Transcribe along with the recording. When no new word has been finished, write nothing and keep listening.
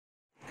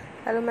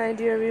Hello my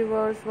dear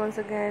viewers, once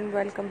again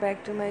welcome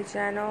back to my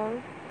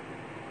channel.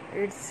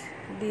 It's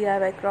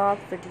DIY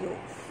craft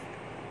videos.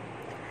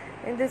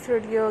 In this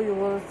video you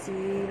will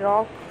see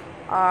rock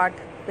art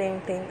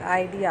painting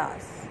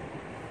ideas.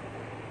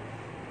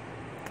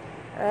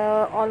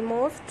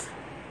 Almost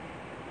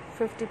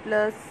 50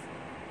 plus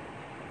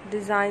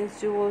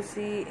designs you will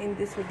see in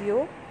this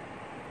video,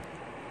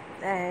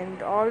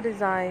 and all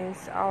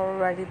designs are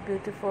very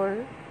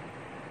beautiful,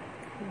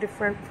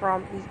 different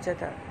from each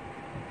other.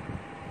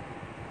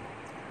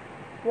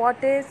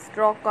 What is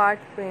rock art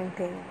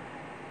painting?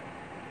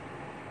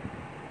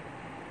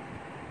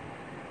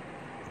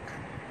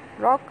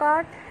 Rock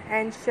art,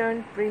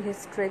 ancient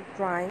prehistoric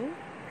drawing,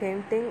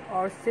 painting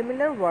or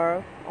similar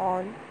work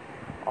on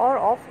or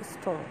of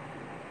stone.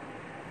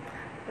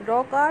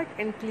 Rock art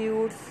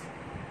includes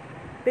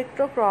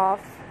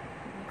pictographs,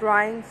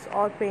 drawings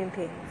or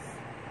paintings.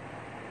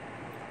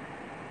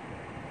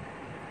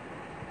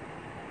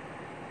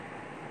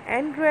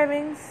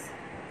 Engravings,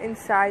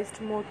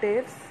 incised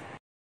motifs,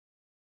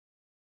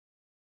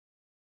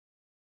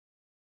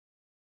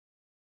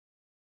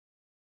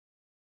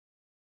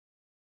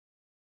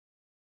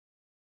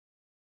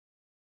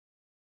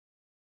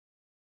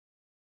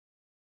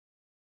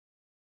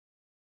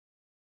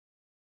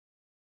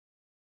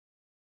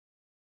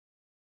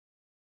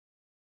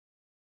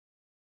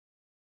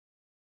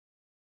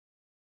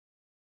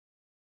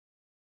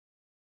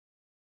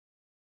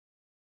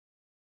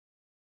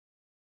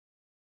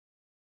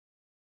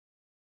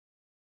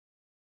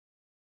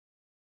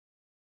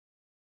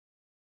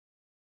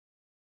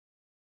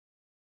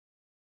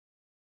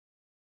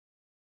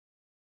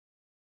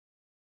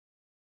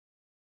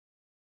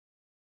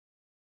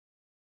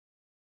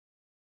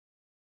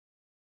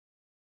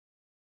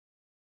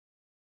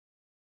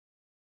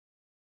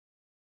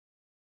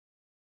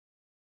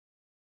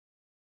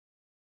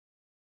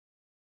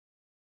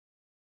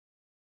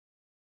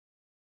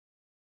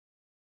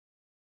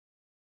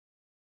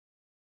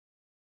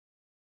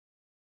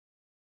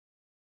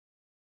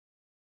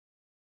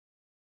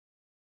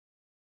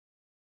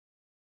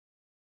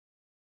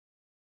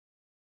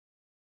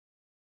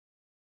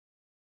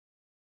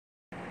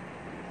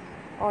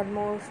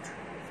 almost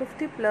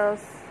 50 plus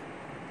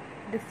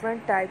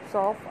different types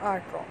of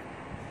art rock.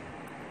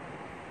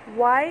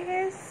 Why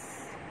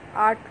is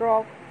art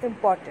rock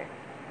important?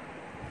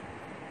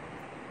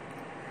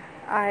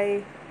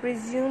 I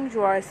presume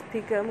you are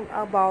speaking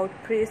about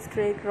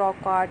prehistoric rock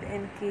art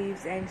in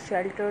caves and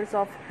shelters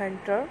of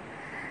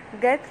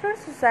hunter-gatherer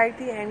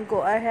society, and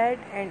go ahead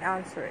and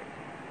answer it.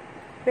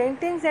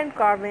 Paintings and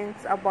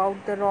carvings above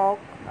the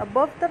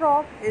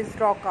rock is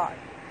rock art.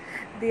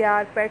 They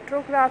are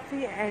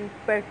petrography and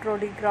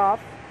petrolithrograph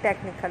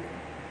technically.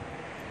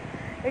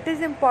 It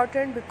is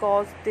important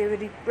because they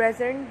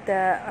represent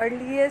the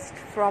earliest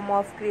form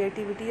of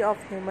creativity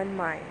of human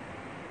mind.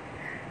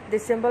 They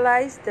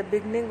symbolize the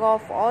beginning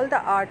of all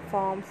the art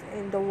forms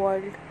in the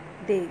world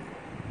daily.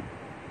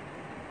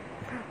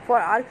 For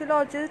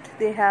archaeologists,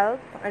 they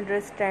help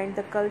understand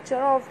the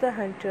culture of the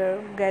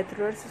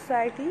hunter-gatherer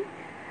society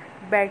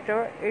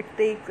better. It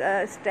takes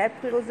a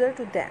step closer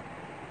to them.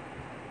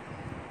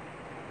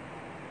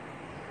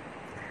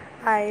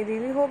 I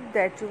really hope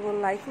that you will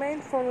like my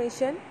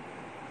information.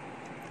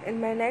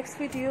 In my next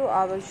video,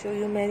 I will show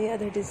you many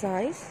other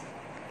designs,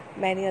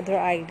 many other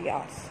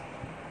ideas.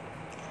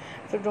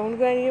 So don't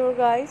go anywhere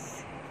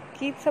guys.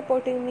 Keep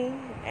supporting me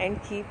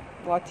and keep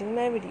watching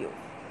my videos.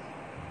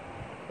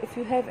 If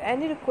you have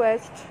any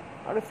request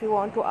or if you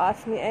want to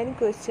ask me any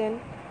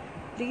question,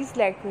 please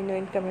let me know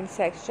in comment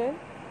section.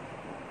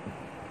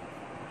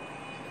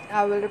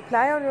 I will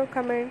reply on your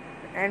comment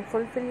and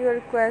fulfill your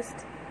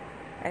request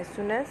as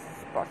soon as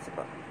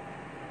possible.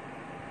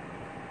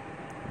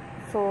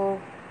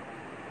 So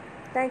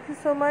thank you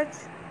so much.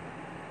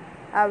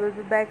 I will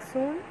be back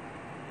soon.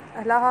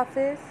 Allah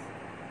Hafiz.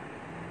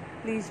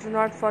 Please do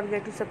not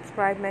forget to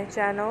subscribe my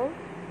channel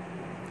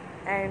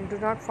and do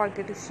not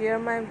forget to share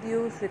my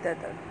videos with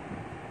others.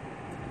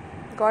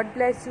 God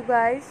bless you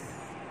guys.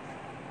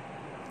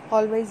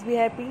 Always be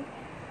happy.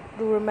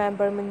 Do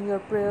remember me in your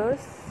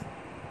prayers.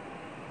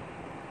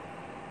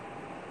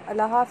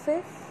 Allah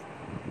Hafiz,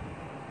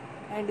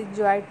 and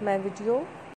enjoyed my video.